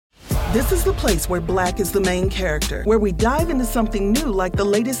This is the place where Black is the main character, where we dive into something new like the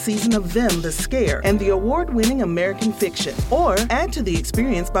latest season of Them, The Scare, and the award-winning American Fiction. Or add to the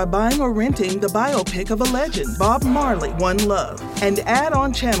experience by buying or renting the biopic of a legend, Bob Marley, One Love. And add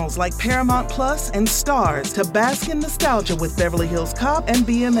on channels like Paramount Plus and Stars to bask in nostalgia with Beverly Hills Cop and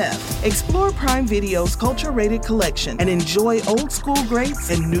BMF. Explore Prime Video's culture-rated collection and enjoy old school greats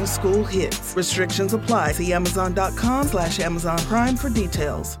and new school hits. Restrictions apply. See Amazon.com/Amazon Prime for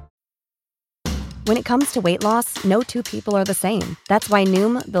details. When it comes to weight loss, no two people are the same. That's why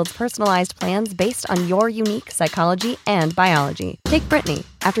Noom builds personalized plans based on your unique psychology and biology. Take Brittany.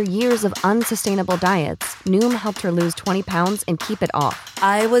 After years of unsustainable diets, Noom helped her lose 20 pounds and keep it off.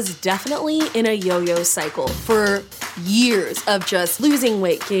 I was definitely in a yo-yo cycle for years of just losing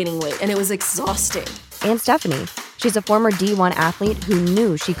weight, gaining weight, and it was exhausting. And Stephanie. She's a former D1 athlete who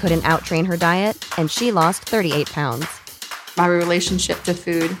knew she couldn't outtrain her diet, and she lost 38 pounds. My relationship to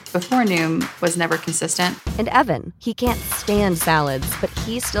food before Noom was never consistent. And Evan, he can't stand salads, but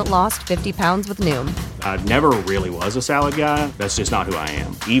he still lost 50 pounds with Noom. I never really was a salad guy. That's just not who I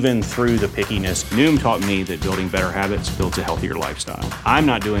am. Even through the pickiness, Noom taught me that building better habits builds a healthier lifestyle. I'm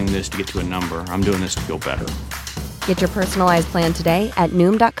not doing this to get to a number. I'm doing this to feel better. Get your personalized plan today at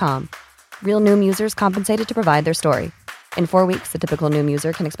Noom.com. Real Noom users compensated to provide their story. In 4 weeks, the typical Noom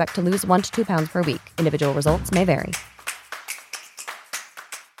user can expect to lose 1 to 2 pounds per week. Individual results may vary.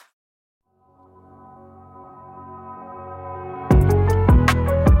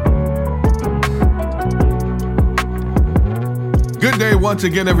 Good day once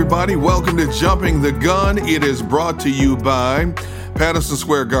again, everybody. Welcome to Jumping the Gun. It is brought to you by Patterson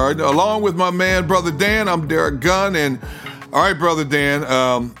Square Garden. Along with my man, Brother Dan, I'm Derek Gunn. And all right, Brother Dan,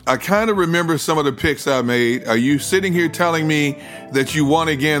 I kind of remember some of the picks I made. Are you sitting here telling me that you won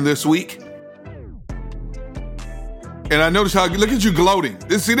again this week? And I noticed how, look at you gloating.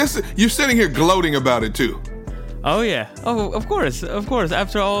 You're sitting here gloating about it too. Oh yeah. Oh, of course.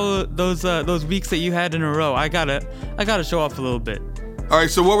 After all those weeks that you had in a row, I gotta show off a little bit. All right.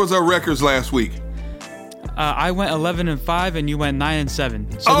 So what was our records last week? I went 11-5, and you went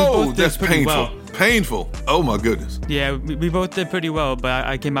 9-7. So that's painful. Well. Painful. Oh my goodness. Yeah, we both did pretty well, but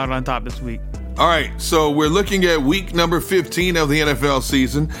I came out on top this week. All right. So we're looking at week number 15 of the NFL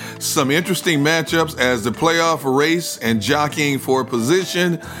season. Some interesting matchups as the playoff race and jockeying for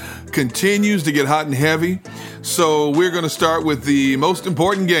position continues to get hot and heavy. So we're going to start with the most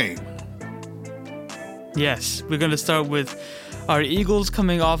important game. Yes, we're going to start with our Eagles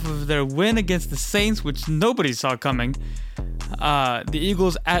coming off of their win against the Saints, which nobody saw coming. The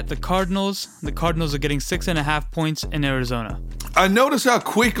Eagles at the Cardinals. The Cardinals are getting 6.5 points in Arizona. I noticed how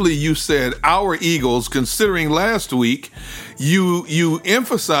quickly you said our Eagles, considering last week you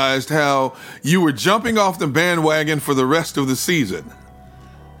emphasized how you were jumping off the bandwagon for the rest of the season.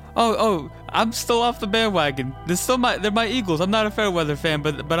 Oh, I'm still off the bandwagon. They're my Eagles. I'm not a Fairweather fan,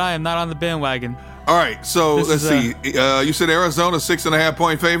 but I am not on the bandwagon. All right, so let's see. You said Arizona 6.5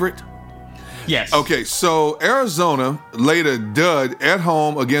 point favorite? Yes. Okay, so Arizona laid a dud at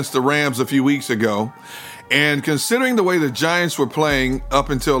home against the Rams a few weeks ago. And considering the way the Giants were playing up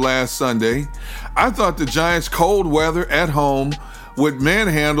until last Sunday, I thought the Giants' cold weather at home would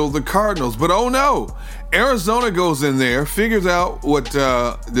manhandle the Cardinals. But oh no, Arizona goes in there, figures out what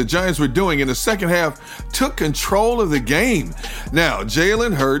the Giants were doing in the second half, took control of the game. Now,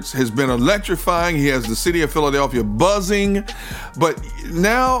 Jalen Hurts has been electrifying. He has the city of Philadelphia buzzing. But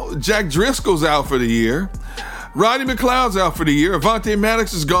now Jack Driscoll's out for the year. Rodney McLeod's out for the year. Avonte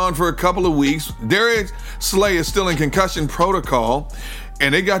Maddox is gone for a couple of weeks. Darius Slay is still in concussion protocol.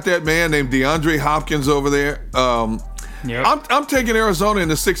 And they got that man named DeAndre Hopkins over there. Yep. I'm taking Arizona in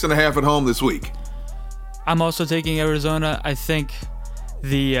the 6.5 at home this week. I'm also taking Arizona. I think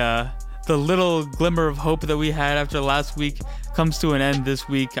the little glimmer of hope that we had after last week comes to an end this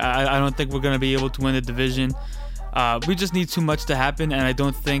week. I don't think we're going to be able to win the division. We just need too much to happen, and I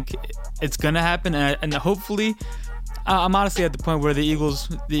don't think it's going to happen. And hopefully, I'm honestly at the point where the Eagles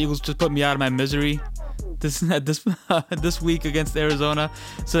just put me out of my misery this week against Arizona,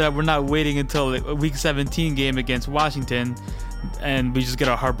 so that we're not waiting until a Week 17 game against Washington, and we just get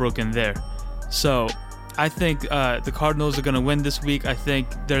our heart broken there. So I think the Cardinals are going to win this week. I think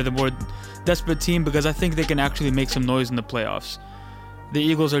they're the more desperate team because I think they can actually make some noise in the playoffs. The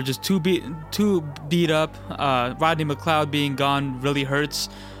Eagles are just too beat up. Rodney McLeod being gone really hurts.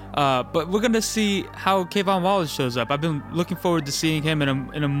 But we're going to see how Kayvon Wallace shows up. I've been looking forward to seeing him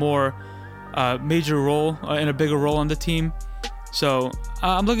in a more major role, in a bigger role on the team. So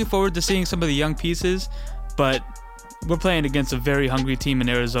I'm looking forward to seeing some of the young pieces. But we're playing against a very hungry team in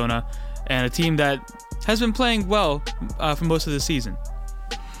Arizona and a team that has been playing well for most of the season.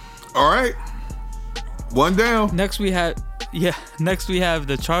 All right. One down. Next we have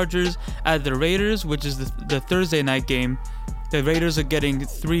the Chargers at the Raiders, which is the Thursday night game. The Raiders are getting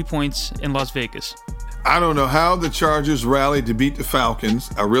 3 points in Las Vegas. I don't know how the Chargers rallied to beat the Falcons.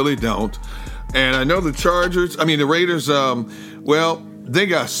 I really don't. And I know the Raiders, they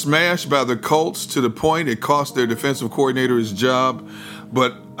got smashed by the Colts to the point it cost their defensive coordinator his job.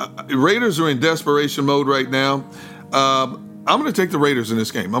 But Raiders are in desperation mode right now. I'm going to take the Raiders in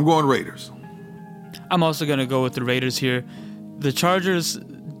this game. I'm going Raiders. I'm also going to go with the Raiders here. The Chargers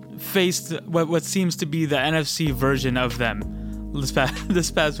faced what seems to be the NFC version of them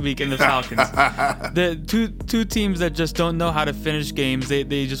this past week in the Falcons. The two teams that just don't know how to finish games.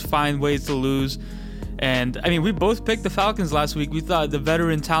 They just find ways to lose. And, I mean, we both picked the Falcons last week. We thought the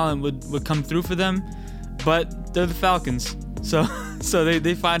veteran talent would come through for them. But they're the Falcons. So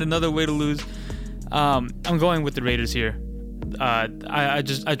they find another way to lose. I'm going with the Raiders here. I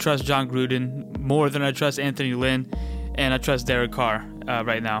trust John Gruden more than I trust Anthony Lynn, and I trust Derek Carr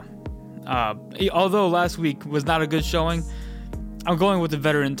right now. Although last week was not a good showing, I'm going with the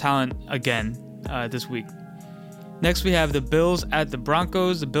veteran talent again this week. Next, we have the Bills at the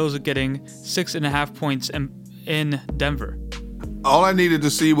Broncos. The Bills are getting 6.5 points in Denver. All I needed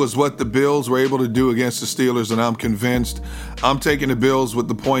to see was what the Bills were able to do against the Steelers, and I'm convinced. I'm taking the Bills with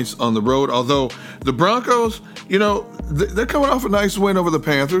the points on the road. Although the Broncos, they're coming off a nice win over the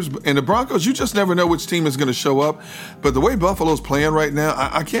Panthers. And the Broncos, you just never know which team is going to show up. But the way Buffalo's playing right now,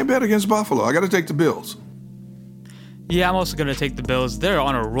 I can't bet against Buffalo. I got to take the Bills. Yeah, I'm also going to take the Bills. They're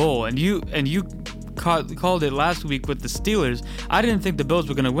on a roll. And you called it last week with the Steelers. I didn't think the Bills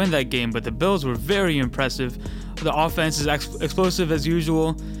were going to win that game, but the Bills were very impressive. The offense is explosive as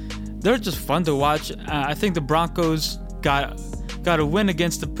usual. They're just fun to watch. I think the Broncos got a win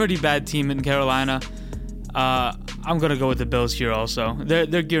against a pretty bad team in Carolina. I'm going to go with the Bills here also.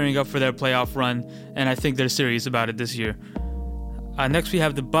 They're gearing up for their playoff run, and I think they're serious about it this year. Next, we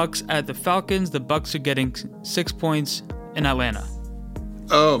have the Bucs at the Falcons. The Bucs are getting 6 points in Atlanta.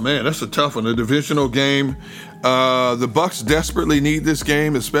 Oh, man, that's a tough one. A divisional game. The Bucs desperately need this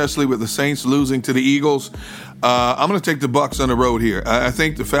game, especially with the Saints losing to the Eagles. I'm going to take the Bucs on the road here. I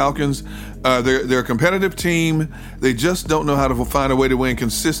think the Falcons, they're a competitive team. They just don't know how to find a way to win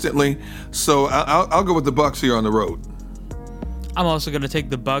consistently. So I'll go with the Bucs here on the road. I'm also going to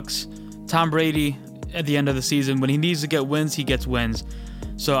take the Bucs. Tom Brady, at the end of the season, when he needs to get wins, he gets wins.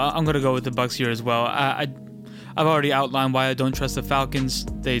 So I'm going to go with the Bucs here as well. I've already outlined why I don't trust the Falcons.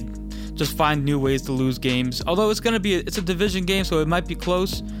 They just find new ways to lose games. Although it's a division game, so it might be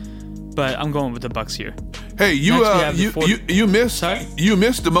close. But I'm going with the Bucs here. Hey, you missed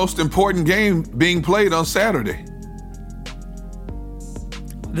the most important game being played on Saturday.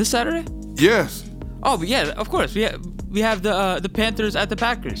 This Saturday? Yes. Oh, yeah, of course. We have the Panthers at the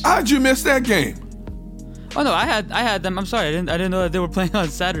Packers. How'd you miss that game? Oh no, I had them. I'm sorry, I didn't know that they were playing on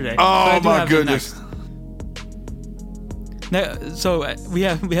Saturday. Oh my goodness. So we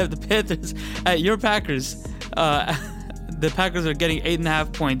have the Panthers at your Packers. The Packers are getting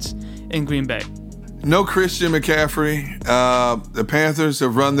 8.5 points in Green Bay. No Christian McCaffrey. The Panthers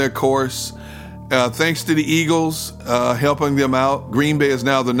have run their course. Thanks to the Eagles helping them out, Green Bay is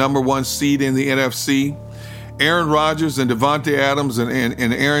now the number 1 seed in the NFC. Aaron Rodgers and Devontae Adams and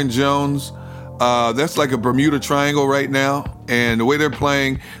Aaron Jones. That's like a Bermuda Triangle right now. And the way they're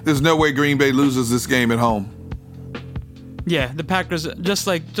playing, there's no way Green Bay loses this game at home. Yeah, the Packers, just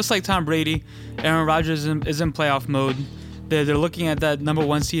like Tom Brady, Aaron Rodgers is in playoff mode. They're looking at that number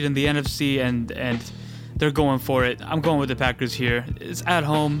 1 seed in the NFC and they're going for it. I'm going with the Packers here. It's at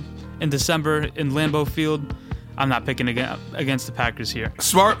home in December in Lambeau Field. I'm not picking against the Packers here.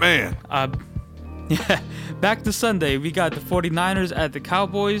 Smart man. Yeah. Back to Sunday, we got the 49ers at the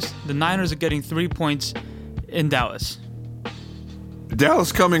Cowboys. The Niners are getting 3 points in Dallas.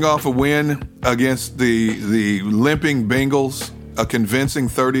 Dallas coming off a win against the limping Bengals, a convincing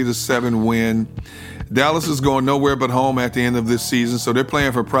 30-7 win. Dallas is going nowhere but home at the end of this season, so they're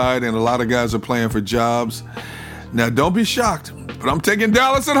playing for pride, and a lot of guys are playing for jobs. Now, don't be shocked, but I'm taking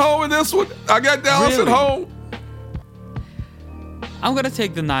Dallas at home in this one. I got Dallas at home. I'm going to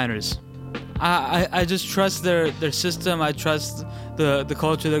take the Niners. I just trust their system. I trust the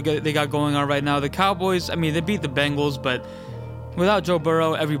culture they got going on right now. The Cowboys, I mean, they beat the Bengals, but without Joe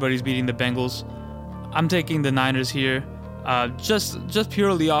Burrow, everybody's beating the Bengals. I'm taking the Niners here, just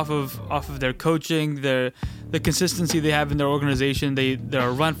purely off of their coaching, the consistency they have in their organization. They're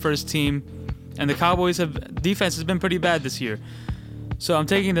a run-first team, and the Cowboys' defense has been pretty bad this year. So I'm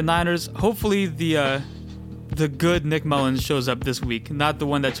taking the Niners. Hopefully the good Nick Mullins shows up this week, not the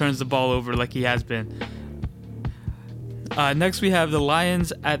one that turns the ball over like he has been. Next, we have the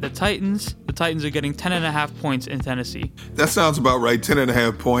Lions at the Titans. The Titans are getting 10.5 points in Tennessee. That sounds about right,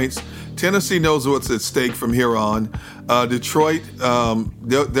 10.5 points. Tennessee knows what's at stake from here on. Detroit,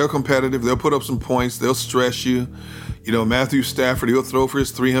 they're competitive. They'll put up some points. They'll stress you. You know, Matthew Stafford, he'll throw for his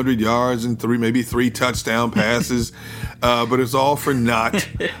 300 yards and maybe three touchdown passes, but it's all for naught.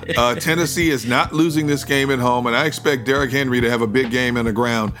 Tennessee is not losing this game at home, and I expect Derrick Henry to have a big game on the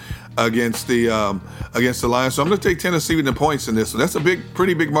ground against the Lions. So I'm going to take Tennessee with the points in this. So that's a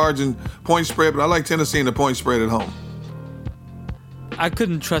pretty big margin point spread, but I like Tennessee in the point spread at home. I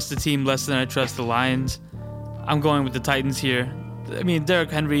couldn't trust the team less than I trust the Lions. I'm going with the Titans here. I mean, Derrick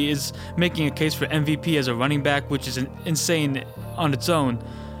Henry is making a case for MVP as a running back, which is insane on its own.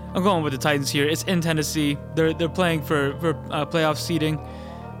 I'm going with the Titans here. It's in Tennessee. They're playing for playoff seeding.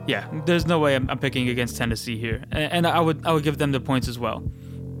 Yeah, there's no way I'm picking against Tennessee here, and I would give them the points as well.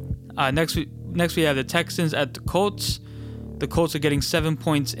 Next we have the Texans at the Colts. The Colts are getting 7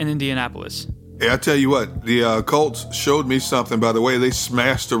 points in Indianapolis. Yeah, I tell you what, the Colts showed me something, by the way. They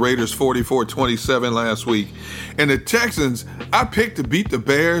smashed the Raiders 44-27 last week. And the Texans, I picked to beat the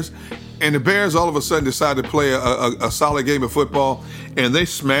Bears, and the Bears all of a sudden decided to play a solid game of football, and they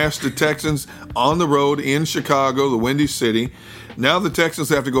smashed the Texans on the road in Chicago, the Windy City. Now the Texans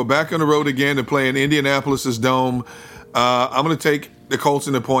have to go back on the road again to play in Indianapolis' dome. I'm going to take the Colts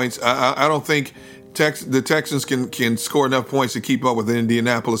in the points. I don't think the Texans can score enough points to keep up with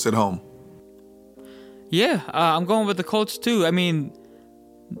Indianapolis at home. Yeah, I'm going with the Colts too. I mean,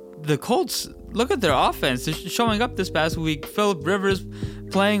 the Colts, look at their offense. They're showing up this past week. Phillip Rivers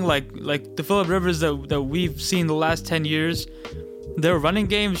playing like the Phillip Rivers that we've seen the last 10 years. Their running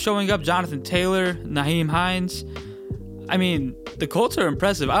game showing up. Jonathan Taylor, Nyheim Hines. I mean, the Colts are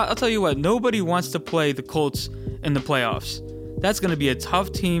impressive. I'll tell you what, nobody wants to play the Colts in the playoffs. That's going to be a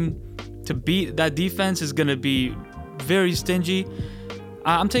tough team to beat. That defense is going to be very stingy.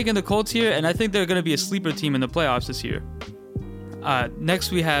 I'm taking the Colts here, and I think they're going to be a sleeper team in the playoffs this year.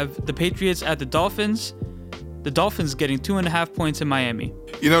 Next, we have the Patriots at the Dolphins. The Dolphins getting 2.5 points in Miami.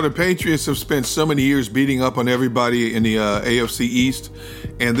 You know, the Patriots have spent so many years beating up on everybody in the AFC East,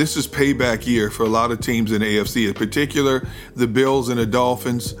 and this is payback year for a lot of teams in the AFC, in particular the Bills and the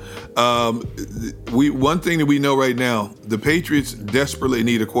Dolphins. One thing that we know right now, the Patriots desperately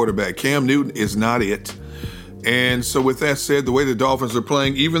need a quarterback. Cam Newton is not it. And so with that said, the way the Dolphins are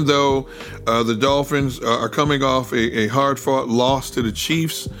playing, even though the Dolphins are coming off a hard-fought loss to the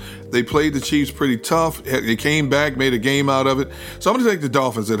Chiefs, they played the Chiefs pretty tough. They came back, made a game out of it. So I'm going to take the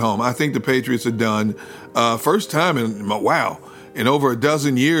Dolphins at home. I think the Patriots are done. First time in over a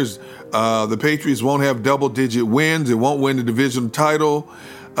dozen years, the Patriots won't have double-digit wins. They won't win the division title.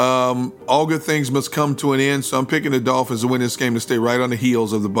 All good things must come to an end. So I'm picking the Dolphins to win this game to stay right on the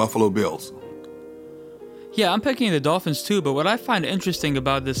heels of the Buffalo Bills. Yeah, I'm picking the Dolphins too, but what I find interesting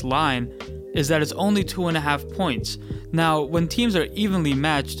about this line is that it's only 2.5 points. Now, when teams are evenly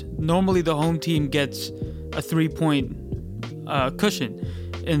matched, normally the home team gets a 3-point cushion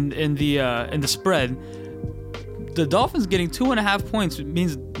in the spread. The Dolphins getting 2.5 points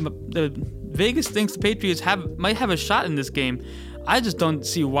means the Vegas thinks the Patriots might have a shot in this game. I just don't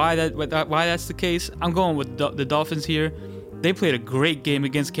see why that's the case. I'm going with the Dolphins here. They played a great game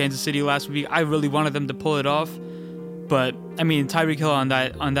against Kansas City last week. I really wanted them to pull it off, but I mean, Tyreek Hill on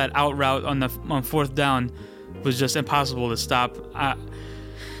that out route on fourth down was just impossible to stop.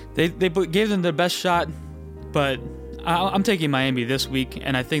 They gave them their best shot, but I'm taking Miami this week,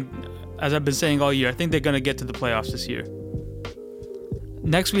 and I think, as I've been saying all year, I think they're going to get to the playoffs this year.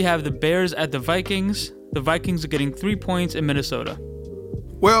 Next, we have the Bears at the Vikings. The Vikings are getting 3 points in Minnesota.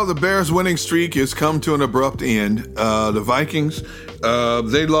 Well, the Bears' winning streak has come to an abrupt end. The Vikings,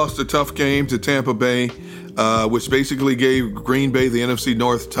 they lost a tough game to Tampa Bay, which basically gave Green Bay the NFC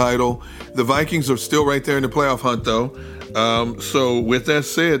North title. The Vikings are still right there in the playoff hunt, though. So with that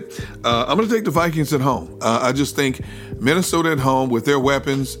said, I'm going to take the Vikings at home. I just think Minnesota at home with their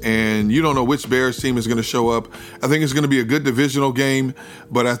weapons, and you don't know which Bears team is going to show up. I think it's going to be a good divisional game,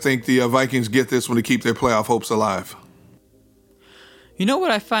 but I think the Vikings get this one to keep their playoff hopes alive. You know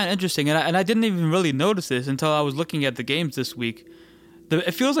what I find interesting, and I didn't even really notice this until I was looking at the games this week.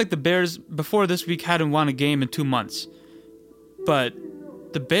 It feels like the Bears, before this week, hadn't won a game in 2 months. But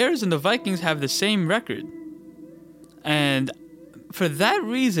the Bears and the Vikings have the same record. And for that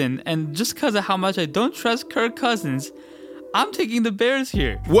reason, and just because of how much I don't trust Kirk Cousins, I'm taking the Bears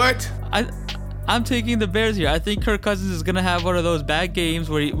here. What? I'm taking the Bears here. I think Kirk Cousins is going to have one of those bad games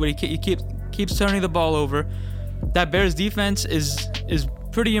where he keeps turning the ball over. That Bears defense is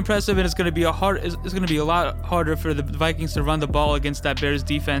pretty impressive, and it's going to be a lot harder for the Vikings to run the ball against that Bears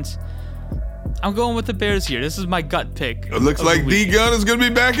defense. I'm going with the Bears here. This is my gut pick. It looks like D-Gun is going to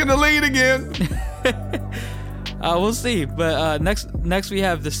be back in the lead again. We'll see. But next we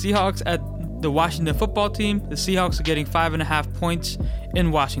have the Seahawks at the Washington football team. The Seahawks are getting 5.5 points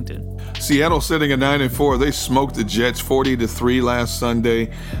in Washington. Seattle sitting at 9-4. They smoked the Jets 40-3 last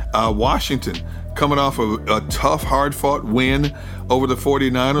Sunday. Washington coming off a tough, hard-fought win over the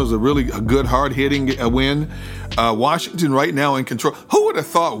 49ers, a good, hard-hitting win. Washington right now in control. Who would have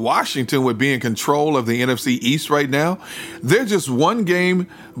thought Washington would be in control of the NFC East right now? They're just one game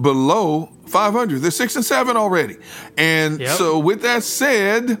below 500. They're 6-7 already. And so with that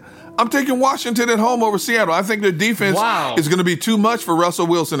said, I'm taking Washington at home over Seattle. I think their defense is going to be too much for Russell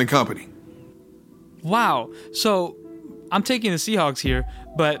Wilson and company. Wow. So I'm taking the Seahawks here,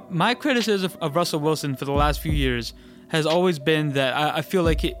 but my criticism of Russell Wilson for the last few years has always been that I feel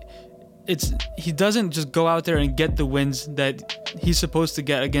like he doesn't just go out there and get the wins that he's supposed to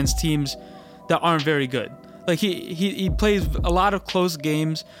get against teams that aren't very good. Like he plays a lot of close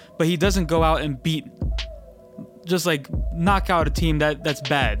games, but he doesn't go out and knock out a team that's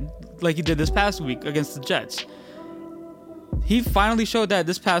bad, like he did this past week against the Jets. He finally showed that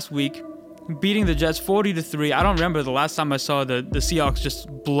this past week, beating the Jets 40-3. I don't remember the last time I saw the Seahawks just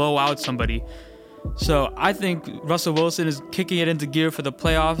blow out somebody. So I think Russell Wilson is kicking it into gear for the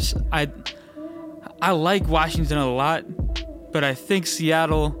playoffs. I like Washington a lot, but I think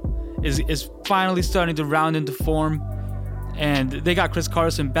Seattle is finally starting to round into form. And they got Chris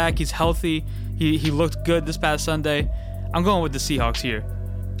Carson back. He's healthy. He looked good this past Sunday. I'm going with the Seahawks here.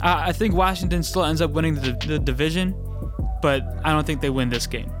 I think Washington still ends up winning the division, but I don't think they win this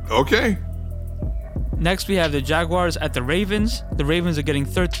game. Okay. Next, we have the Jaguars at the Ravens. The Ravens are getting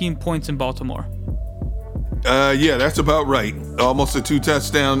 13 points in Baltimore. Yeah, that's about right. Almost a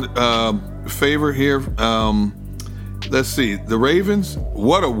 2-touchdown favor here. Let's see. The Ravens,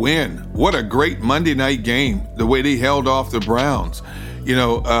 what a win. What a great Monday night game, the way they held off the Browns. You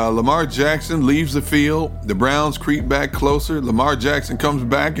know, Lamar Jackson leaves the field. The Browns creep back closer. Lamar Jackson comes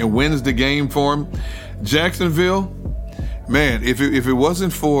back and wins the game for him. Jacksonville, man, if it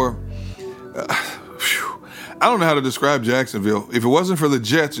wasn't for... I don't know how to describe Jacksonville. If it wasn't for the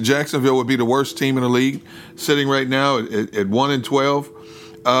Jets, Jacksonville would be the worst team in the league, sitting right now at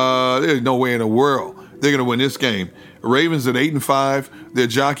 1-12. There's no way in the world they're going to win this game. Ravens at 8-5. They're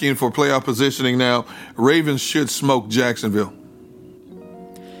jockeying for playoff positioning now. Ravens should smoke Jacksonville.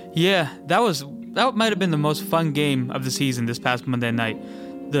 Yeah, that might have been the most fun game of the season this past Monday night.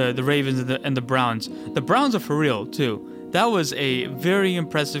 The Ravens and the Browns. The Browns are for real too. That was a very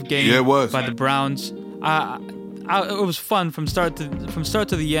impressive game. Yeah, it was. By the Browns. It was fun from start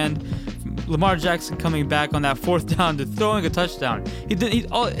to the end. Lamar Jackson coming back on that fourth down to throwing a touchdown.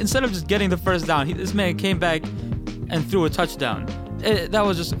 Instead of just getting the first down, this man came back and threw a touchdown. That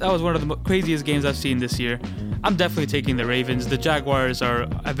was one of the craziest games I've seen this year. I'm definitely taking the Ravens. The Jaguars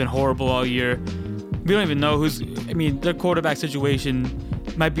have been horrible all year. We don't even know their quarterback situation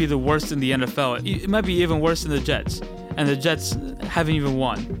might be the worst in the NFL. It might be even worse than the Jets. And the Jets haven't even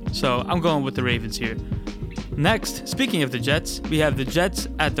won. So I'm going with the Ravens here. Next, speaking of the Jets, we have the Jets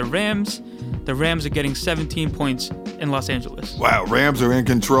at the Rams. The Rams are getting 17 points in Los Angeles. Wow, Rams are in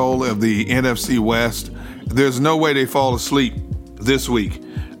control of the NFC West. There's no way they fall asleep this week.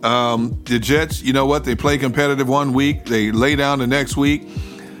 The Jets, you know what? They play competitive one week. They lay down the next week.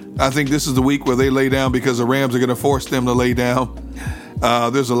 I think this is the week where they lay down because the Rams are going to force them to lay down.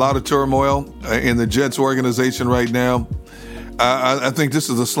 There's a lot of turmoil in the Jets organization right now. I think this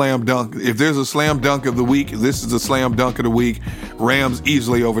is a slam dunk. If there's a slam dunk of the week, this is a slam dunk of the week. Rams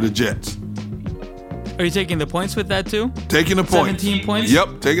easily over the Jets. Are you taking the points with that too? Taking the points. 17 points?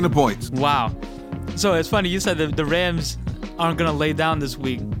 Yep, taking the points. Wow. So it's funny, you said that the Rams aren't going to lay down this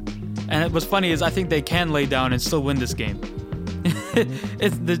week. And what's funny is I think they can lay down and still win this game.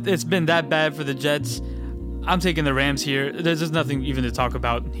 It's been that bad for the Jets. I'm taking the Rams here. There's nothing even to talk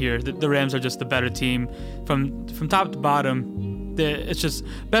about here. The Rams are just the better team. From top to bottom, it's just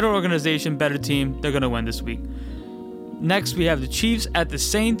better organization, better team. They're going to win this week. Next, we have the Chiefs at the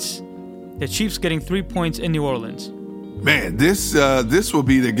Saints. The Chiefs getting 3 points in New Orleans. Man, this will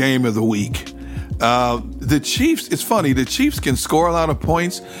be the game of the week. The Chiefs, it's funny, the Chiefs can score a lot of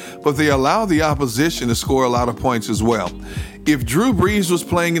points, but they allow the opposition to score a lot of points as well. If Drew Brees was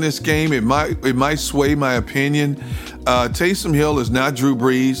playing in this game, it might sway my opinion. Taysom Hill is not Drew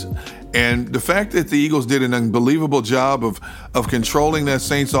Brees. And the fact that the Eagles did an unbelievable job of controlling that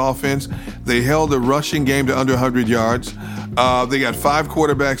Saints offense, they held the rushing game to under 100 yards. They got 5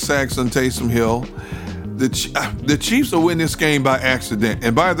 quarterback sacks on Taysom Hill. The Chiefs will win this game by accident.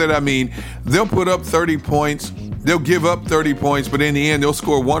 And by that I mean they'll put up 30 points. They'll give up 30 points, but in the end they'll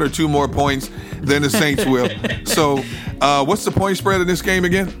score 1 or 2 more points than the Saints will. So, what's the point spread in this game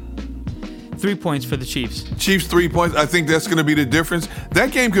again? 3 points for the Chiefs. Chiefs 3 points. I think that's going to be the difference.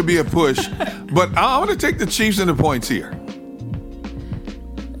 That game could be a push, but I'm going to take the Chiefs in the points here.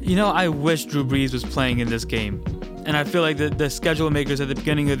 You know, I wish Drew Brees was playing in this game. And I feel like the schedule makers at the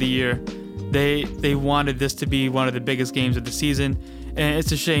beginning of the year, they wanted this to be one of the biggest games of the season. And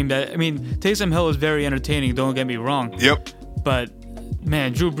it's a shame that, I mean, Taysom Hill is very entertaining, don't get me wrong. Yep. But,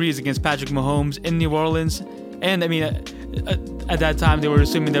 man, Drew Brees against Patrick Mahomes in New Orleans. And, I mean, at that time, they were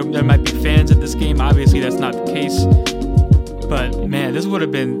assuming there might be fans at this game. Obviously, that's not the case. But, man, this would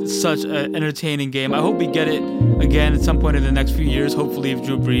have been such an entertaining game. I hope we get it again at some point in the next few years, hopefully if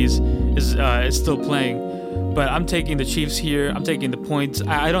Drew Brees is still playing. But I'm taking the Chiefs here. I'm taking the points.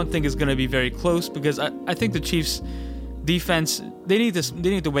 I don't think it's going to be very close because I think the Chiefs' defense, they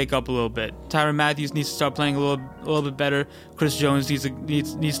need to wake up a little bit. Tyrann Mathieu needs to start playing a little bit better. Chris Jones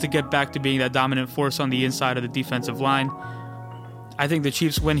needs to get back to being that dominant force on the inside of the defensive line. I think the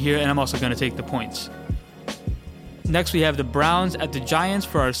Chiefs win here, and I'm also going to take the points. Next, we have the Browns at the Giants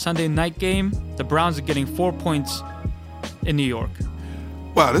for our Sunday night game. The Browns are getting 4 points in New York.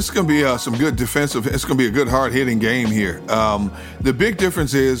 Wow, this is going to be some good defensive. It's going to be a good, hard-hitting game here. The big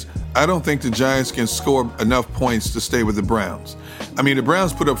difference is I don't think the Giants can score enough points to stay with the Browns. I mean, the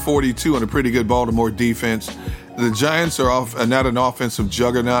Browns put up 42 on a pretty good Baltimore defense. The Giants are not an offensive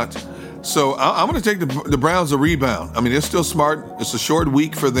juggernaut. So I'm going to take the Browns a rebound. I mean, they're still smart. It's a short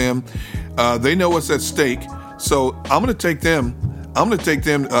week for them. They know what's at stake. So I'm going to take them.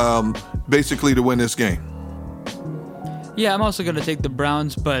 Basically to win this game. Yeah, I'm also going to take the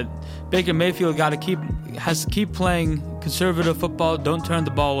Browns, but Baker Mayfield has to keep playing conservative football. Don't turn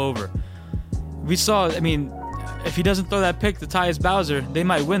the ball over. We saw, I mean, if he doesn't throw that pick to Tyus Bowser, they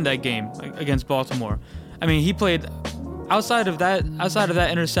might win that game against Baltimore. I mean, he played outside of that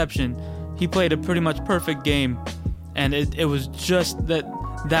interception, he played a pretty much perfect game, and it was just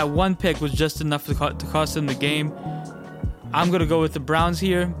that one pick was just enough to cost him the game. I'm going to go with the Browns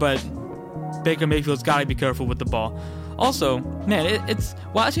here, but Baker Mayfield's got to be careful with the ball. Also, man, it's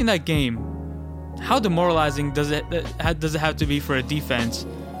watching that game. How demoralizing does it have to be for a defense,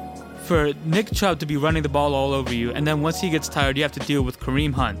 for Nick Chubb to be running the ball all over you, and then once he gets tired, you have to deal with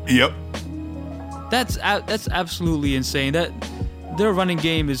Kareem Hunt. Yep. That's absolutely insane. That their running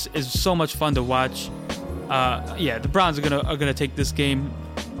game is so much fun to watch. The Browns are gonna take this game.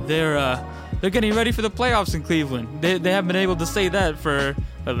 They're getting ready for the playoffs in Cleveland. They haven't been able to say that for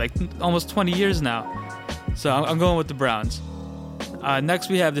like almost 20 years now. So I'm going with the Browns. Next,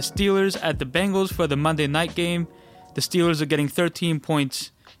 we have the Steelers at the Bengals for the Monday night game. The Steelers are getting 13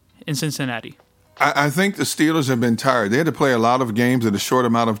 points in Cincinnati. I think the Steelers have been tired. They had to play a lot of games in a short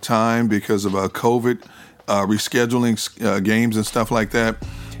amount of time because of COVID, rescheduling games and stuff like that.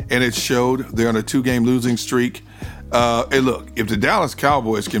 And it showed. They're on a 2-game losing streak. Hey, look, if the Dallas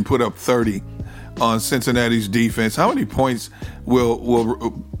Cowboys can put up 30 on Cincinnati's defense, how many points will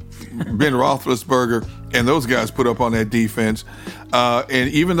Ben Roethlisberger and those guys put up on that defense? And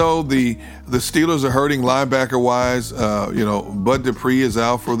even though the Steelers are hurting linebacker-wise, Bud Dupree is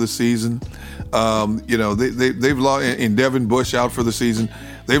out for the season. They've lost, and Devin Bush out for the season.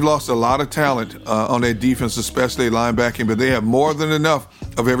 They've lost a lot of talent on that defense, especially linebacking, but they have more than enough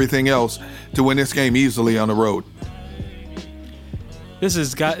of everything else to win this game easily on the road. This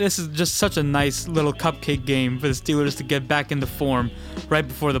is just such a nice little cupcake game for the Steelers to get back into form right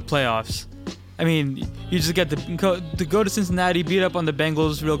before the playoffs. I mean, you just get to go to Cincinnati, beat up on the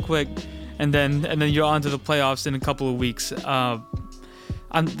Bengals real quick, and then you're on to the playoffs in a couple of weeks.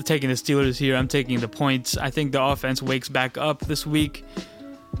 I'm taking the Steelers here. I'm taking the points. I think the offense wakes back up this week.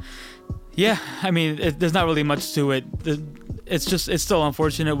 Yeah, I mean, there's not really much to it. It's still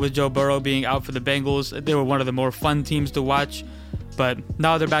unfortunate with Joe Burrow being out for the Bengals. They were one of the more fun teams to watch. But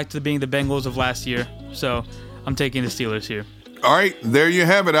now they're back to being the Bengals of last year. So I'm taking the Steelers here. All right, there you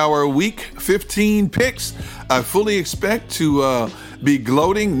have it, our Week 15 picks. I fully expect to be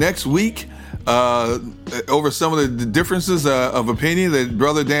gloating next week over some of the differences of opinion that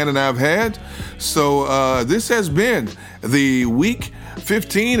Brother Dan and I have had. So this has been the Week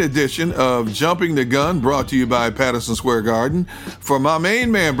 15 edition of Jumping the Gun, brought to you by Patterson Square Garden. For my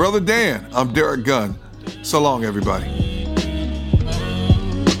main man, Brother Dan, I'm Derek Gunn. So long, everybody.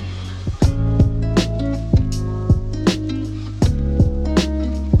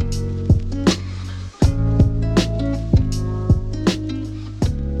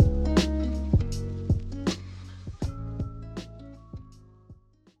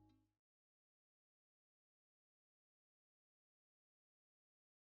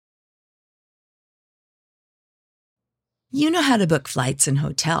 You know how to book flights and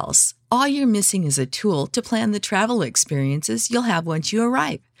hotels. All you're missing is a tool to plan the travel experiences you'll have once you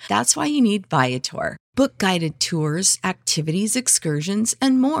arrive. That's why you need Viator. Book guided tours, activities, excursions,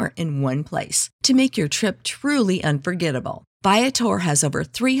 and more in one place to make your trip truly unforgettable. Viator has over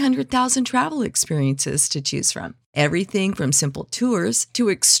 300,000 travel experiences to choose from. Everything from simple tours to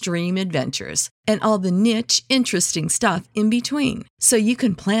extreme adventures and all the niche, interesting stuff in between. So you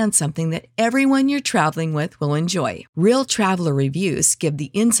can plan something that everyone you're traveling with will enjoy. Real traveler reviews give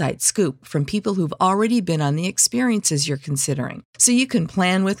the inside scoop from people who've already been on the experiences you're considering. So you can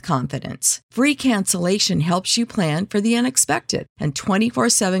plan with confidence. Free cancellation helps you plan for the unexpected. And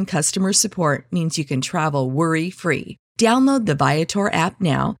 24/7 customer support means you can travel worry-free. Download the Viator app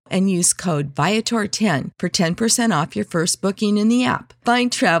now and use code Viator10 for 10% off your first booking in the app.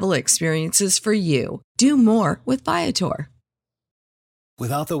 Find travel experiences for you. Do more with Viator.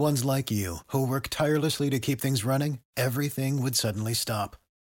 Without the ones like you, who work tirelessly to keep things running, everything would suddenly stop.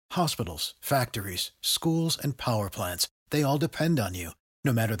 Hospitals, factories, schools, and power plants, they all depend on you.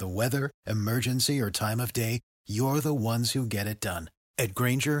 No matter the weather, emergency, or time of day, you're the ones who get it done. At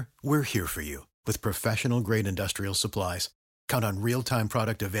Grainger, we're here for you. With professional-grade industrial supplies, count on real-time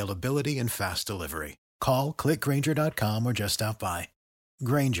product availability and fast delivery. Call, click Grainger.com, or just stop by.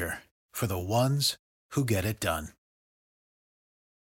 Grainger, for the ones who get it done.